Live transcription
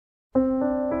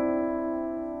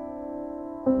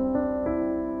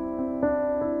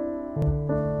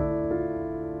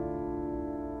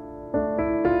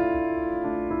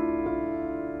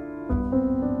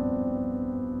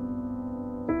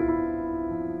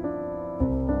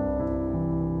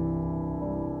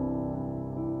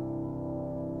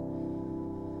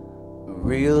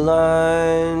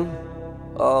realign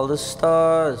all the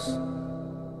stars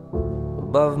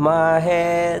above my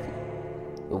head.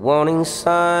 The warning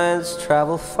signs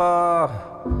travel far.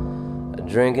 I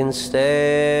drink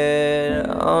instead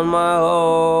on my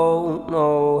own.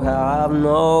 Oh, how I've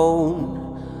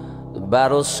known the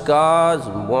battle scars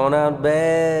and worn out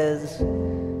beds.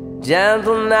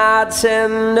 Gentle now,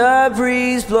 tender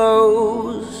breeze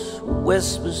blows,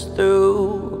 whispers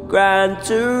through Gran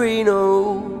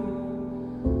Torino,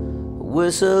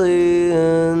 whistling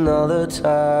another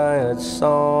tired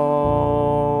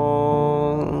song.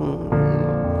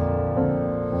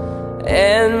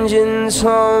 Engines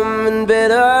hum and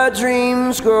bitter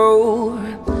dreams grow,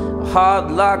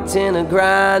 heart locked in a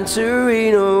Gran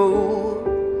Torino,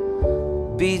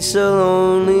 beats a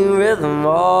lonely rhythm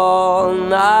all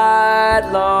night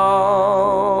long.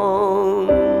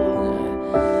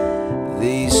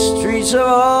 These streets are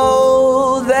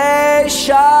old, they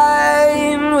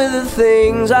shine with the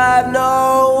things I've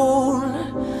known,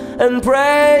 and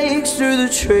breaks through the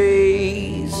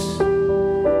trees.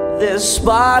 They're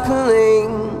sparkling.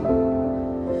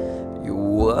 Your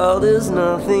world is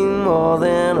nothing more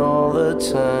than all the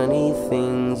tiny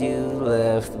things you've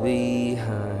left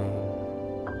behind.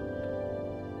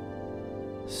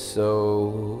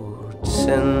 So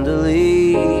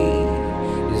tenderly,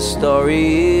 your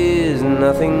story is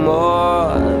nothing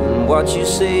more than what you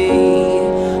see.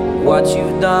 What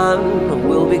you've done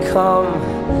will become.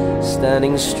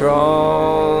 Standing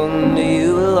strong, do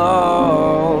you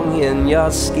belong in your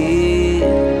skin?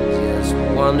 Just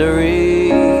wondering.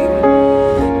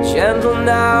 Gentle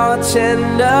now, a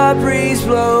tender breeze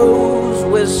blows,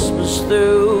 whispers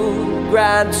through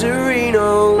Gran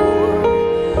Torino,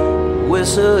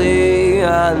 whistling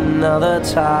another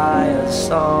tired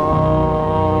song.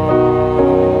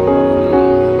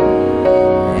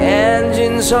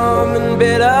 Engines hum and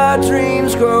bitter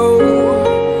dreams grow,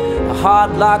 a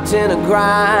heart locked in a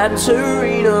Gran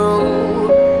Torino,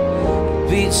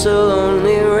 beats a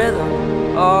lonely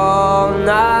rhythm all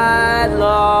night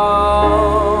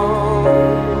long.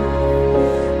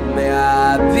 May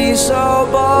I be so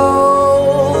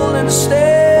bold and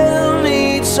still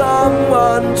need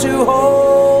someone to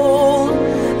hold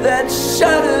that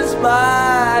shudders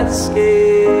my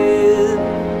skin.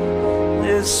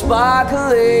 They're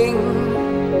sparkling.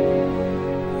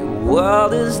 Your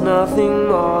world is nothing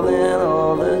more than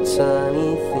all the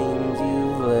tiny things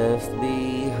you've left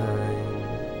behind.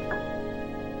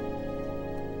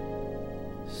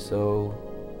 So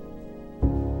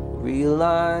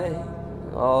realign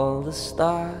all the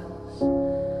stars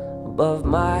above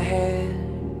my head.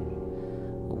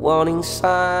 Warning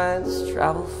signs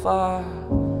travel far.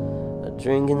 I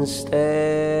drink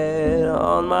instead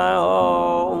on my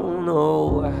own.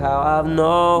 Oh, how I've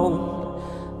known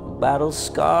battle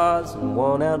scars and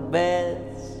worn out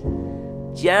beds.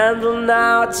 Gentle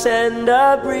now, a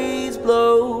tender breeze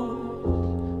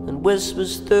blows and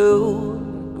whispers through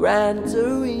Gran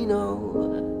Torino,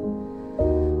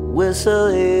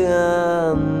 whistling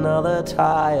another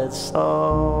tired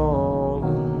song.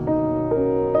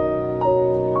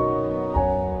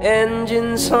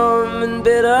 Engines hum and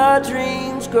bitter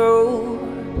dreams grow,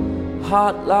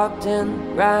 heart locked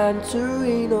in Gran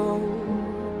Torino,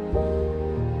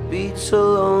 beats a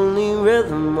lonely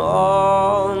rhythm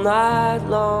all night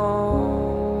long.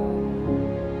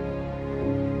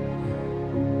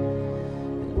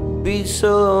 Beats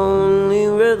a lonely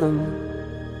rhythm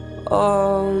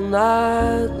all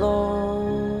night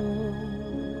long.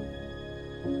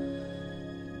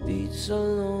 Beats a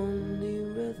lonely